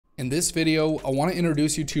In this video, I want to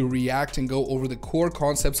introduce you to React and go over the core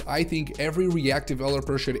concepts I think every React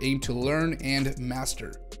developer should aim to learn and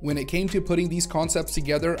master. When it came to putting these concepts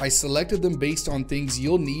together, I selected them based on things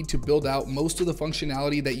you'll need to build out most of the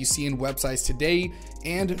functionality that you see in websites today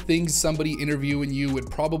and things somebody interviewing you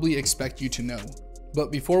would probably expect you to know.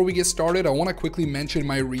 But before we get started, I want to quickly mention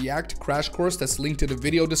my React crash course that's linked in the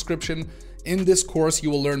video description. In this course, you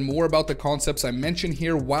will learn more about the concepts I mentioned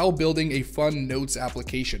here while building a fun notes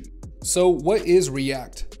application. So what is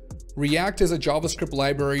React? React is a JavaScript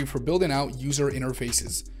library for building out user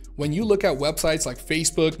interfaces. When you look at websites like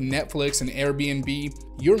Facebook, Netflix, and Airbnb,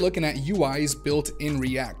 you're looking at UIs built in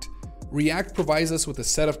React. React provides us with a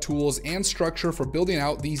set of tools and structure for building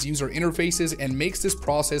out these user interfaces and makes this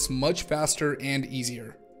process much faster and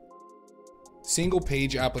easier.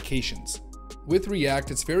 Single-page applications. With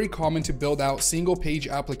React, it's very common to build out single-page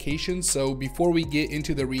applications, so before we get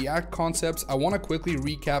into the React concepts, I want to quickly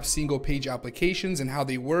recap single-page applications and how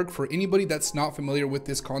they work for anybody that's not familiar with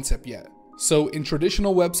this concept yet. So in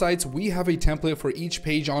traditional websites, we have a template for each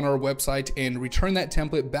page on our website and return that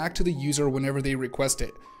template back to the user whenever they request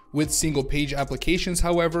it. With single page applications,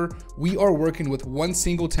 however, we are working with one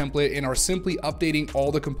single template and are simply updating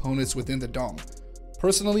all the components within the DOM.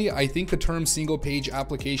 Personally, I think the term single page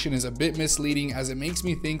application is a bit misleading as it makes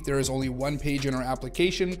me think there is only one page in our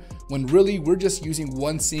application when really we're just using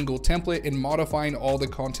one single template and modifying all the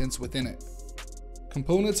contents within it.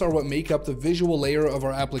 Components are what make up the visual layer of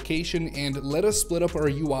our application and let us split up our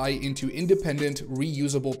UI into independent,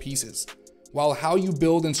 reusable pieces. While how you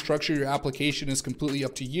build and structure your application is completely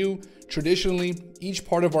up to you, traditionally, each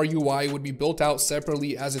part of our UI would be built out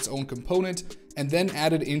separately as its own component and then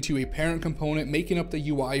added into a parent component making up the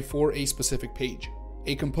UI for a specific page.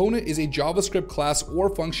 A component is a JavaScript class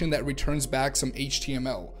or function that returns back some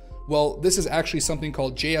HTML. Well, this is actually something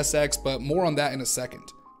called JSX, but more on that in a second.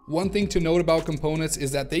 One thing to note about components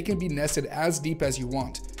is that they can be nested as deep as you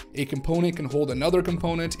want. A component can hold another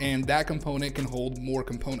component, and that component can hold more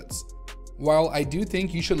components. While I do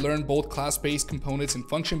think you should learn both class-based components and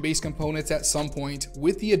function-based components at some point,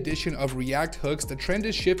 with the addition of React hooks, the trend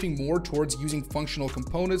is shifting more towards using functional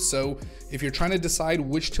components, so if you're trying to decide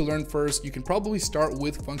which to learn first, you can probably start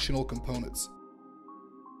with functional components.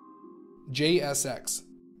 JSX.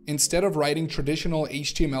 Instead of writing traditional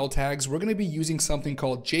HTML tags, we're going to be using something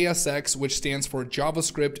called JSX, which stands for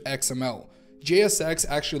JavaScript XML. JSX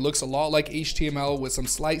actually looks a lot like HTML with some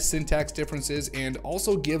slight syntax differences and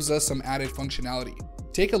also gives us some added functionality.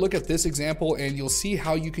 Take a look at this example and you'll see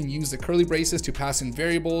how you can use the curly braces to pass in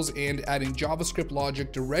variables and adding JavaScript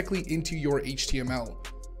logic directly into your HTML.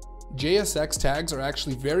 JSX tags are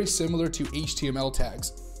actually very similar to HTML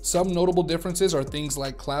tags. Some notable differences are things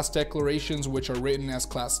like class declarations, which are written as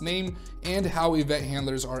class name, and how event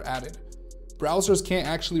handlers are added. Browsers can't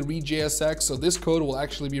actually read JSX, so this code will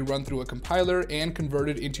actually be run through a compiler and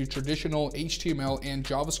converted into traditional HTML and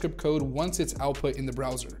JavaScript code once it's output in the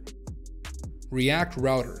browser. React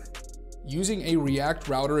Router. Using a React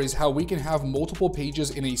router is how we can have multiple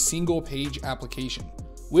pages in a single page application.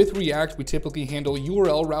 With React, we typically handle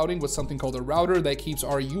URL routing with something called a router that keeps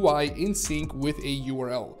our UI in sync with a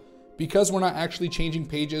URL. Because we're not actually changing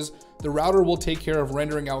pages, the router will take care of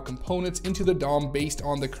rendering out components into the DOM based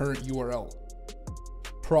on the current URL.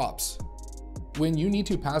 Props. When you need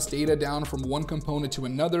to pass data down from one component to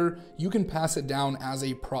another, you can pass it down as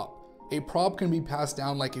a prop. A prop can be passed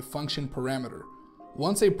down like a function parameter.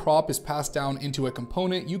 Once a prop is passed down into a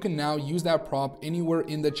component, you can now use that prop anywhere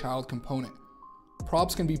in the child component.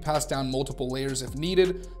 Props can be passed down multiple layers if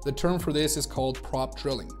needed. The term for this is called prop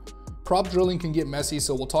drilling. Prop drilling can get messy,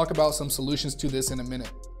 so we'll talk about some solutions to this in a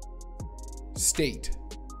minute. State.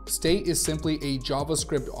 State is simply a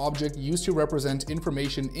JavaScript object used to represent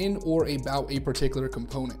information in or about a particular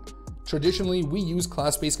component. Traditionally, we use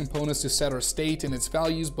class-based components to set our state and its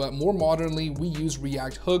values, but more modernly, we use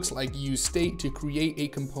React hooks like useState to create a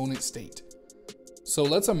component state. So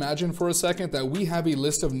let's imagine for a second that we have a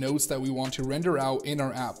list of notes that we want to render out in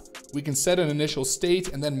our app. We can set an initial state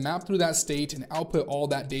and then map through that state and output all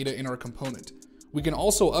that data in our component. We can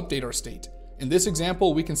also update our state. In this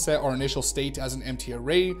example, we can set our initial state as an empty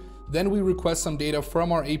array, then we request some data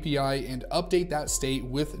from our API and update that state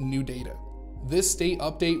with new data. This state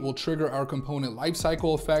update will trigger our component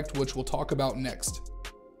lifecycle effect, which we'll talk about next.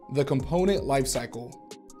 The component lifecycle.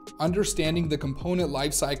 Understanding the component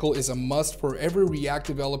lifecycle is a must for every React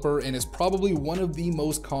developer and is probably one of the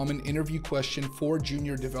most common interview questions for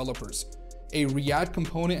junior developers. A React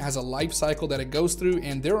component has a life cycle that it goes through,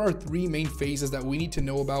 and there are three main phases that we need to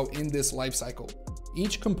know about in this life cycle.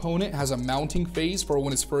 Each component has a mounting phase for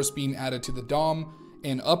when it's first being added to the DOM,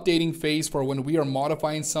 an updating phase for when we are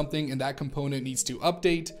modifying something and that component needs to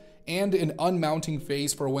update, and an unmounting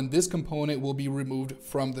phase for when this component will be removed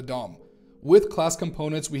from the DOM. With class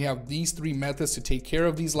components, we have these three methods to take care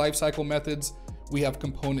of these lifecycle methods. We have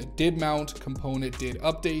component did mount, component did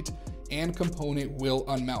update, and component will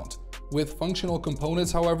unmount. With functional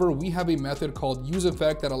components, however, we have a method called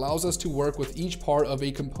useEffect that allows us to work with each part of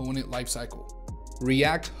a component lifecycle.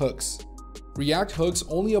 React hooks. React hooks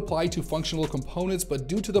only apply to functional components, but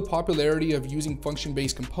due to the popularity of using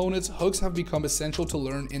function-based components, hooks have become essential to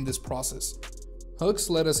learn in this process. Hooks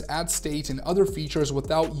let us add state and other features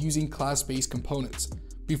without using class-based components.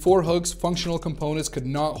 Before hooks, functional components could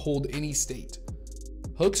not hold any state.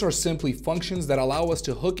 Hooks are simply functions that allow us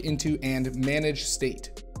to hook into and manage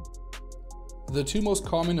state. The two most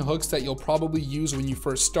common hooks that you'll probably use when you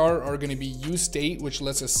first start are going to be useState, which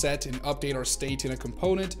lets us set and update our state in a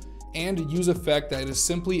component, and useEffect, that is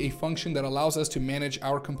simply a function that allows us to manage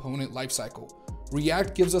our component lifecycle.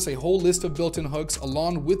 React gives us a whole list of built-in hooks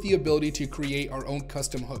along with the ability to create our own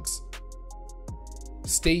custom hooks.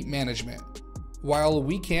 State management. While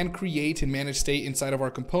we can create and manage state inside of our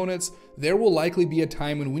components, there will likely be a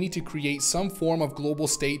time when we need to create some form of global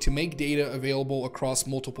state to make data available across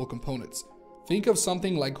multiple components. Think of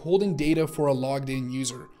something like holding data for a logged in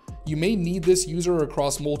user. You may need this user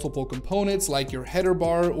across multiple components like your header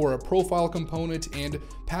bar or a profile component, and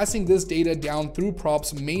passing this data down through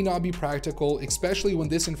props may not be practical, especially when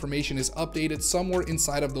this information is updated somewhere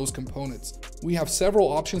inside of those components. We have several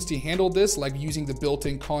options to handle this, like using the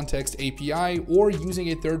built-in context API or using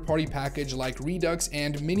a third-party package like Redux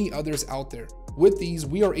and many others out there. With these,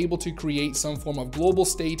 we are able to create some form of global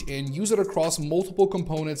state and use it across multiple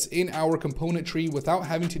components in our component tree without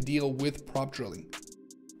having to deal with prop drilling.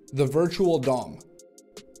 The virtual DOM.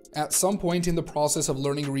 At some point in the process of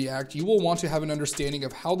learning React, you will want to have an understanding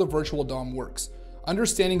of how the virtual DOM works.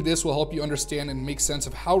 Understanding this will help you understand and make sense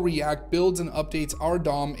of how React builds and updates our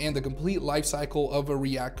DOM and the complete lifecycle of a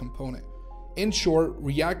React component. In short,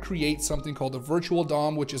 React creates something called a virtual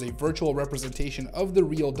DOM, which is a virtual representation of the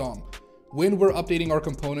real DOM. When we're updating our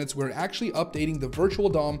components, we're actually updating the virtual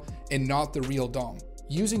DOM and not the real DOM.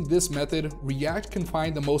 Using this method, React can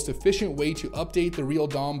find the most efficient way to update the real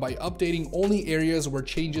DOM by updating only areas where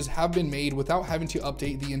changes have been made without having to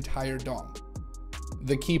update the entire DOM.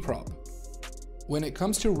 The key prop. When it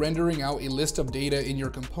comes to rendering out a list of data in your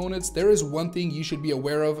components, there is one thing you should be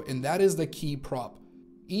aware of, and that is the key prop.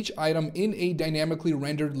 Each item in a dynamically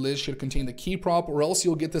rendered list should contain the key prop, or else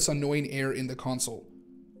you'll get this annoying error in the console.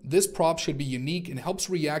 This prop should be unique and helps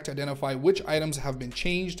React identify which items have been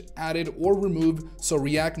changed, added, or removed, so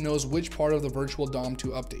React knows which part of the virtual DOM to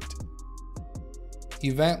update.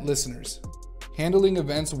 Event listeners. Handling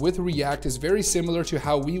events with React is very similar to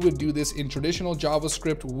how we would do this in traditional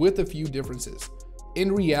JavaScript with a few differences.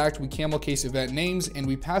 In React, we camel case event names and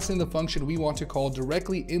we pass in the function we want to call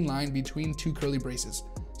directly inline between two curly braces.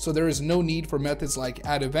 So there is no need for methods like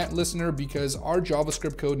add event listener because our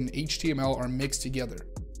JavaScript code and HTML are mixed together.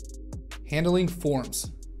 Handling forms.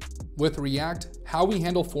 With React, how we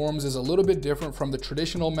handle forms is a little bit different from the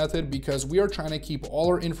traditional method because we are trying to keep all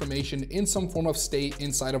our information in some form of state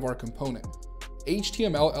inside of our component.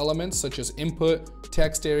 HTML elements such as input,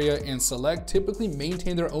 text area, and select typically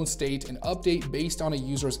maintain their own state and update based on a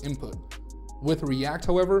user's input. With React,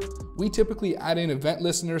 however, we typically add in event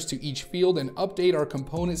listeners to each field and update our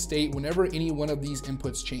component state whenever any one of these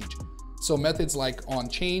inputs change. So methods like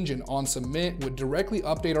onChange and onSubmit would directly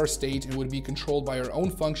update our state and would be controlled by our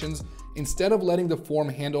own functions instead of letting the form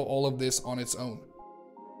handle all of this on its own.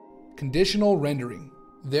 Conditional rendering.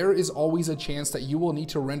 There is always a chance that you will need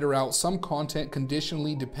to render out some content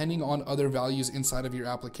conditionally depending on other values inside of your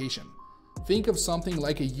application. Think of something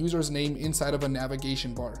like a user's name inside of a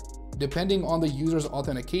navigation bar. Depending on the user's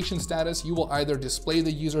authentication status, you will either display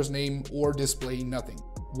the user's name or display nothing.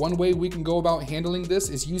 One way we can go about handling this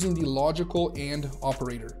is using the logical AND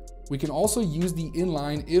operator. We can also use the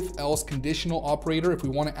inline if-else conditional operator if we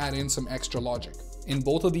want to add in some extra logic. In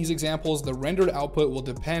both of these examples, the rendered output will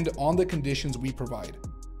depend on the conditions we provide.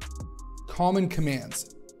 Common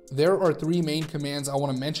commands. There are three main commands I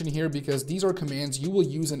want to mention here because these are commands you will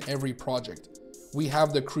use in every project. We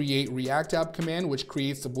have the create React app command, which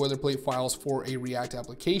creates the boilerplate files for a React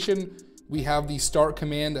application. We have the start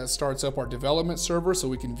command that starts up our development server so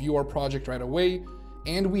we can view our project right away.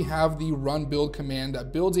 And we have the run build command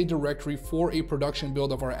that builds a directory for a production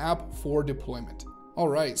build of our app for deployment.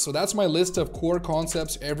 Alright, so that's my list of core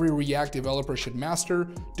concepts every React developer should master.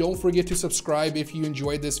 Don't forget to subscribe if you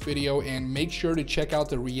enjoyed this video, and make sure to check out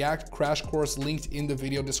the React crash course linked in the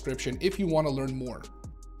video description if you want to learn more.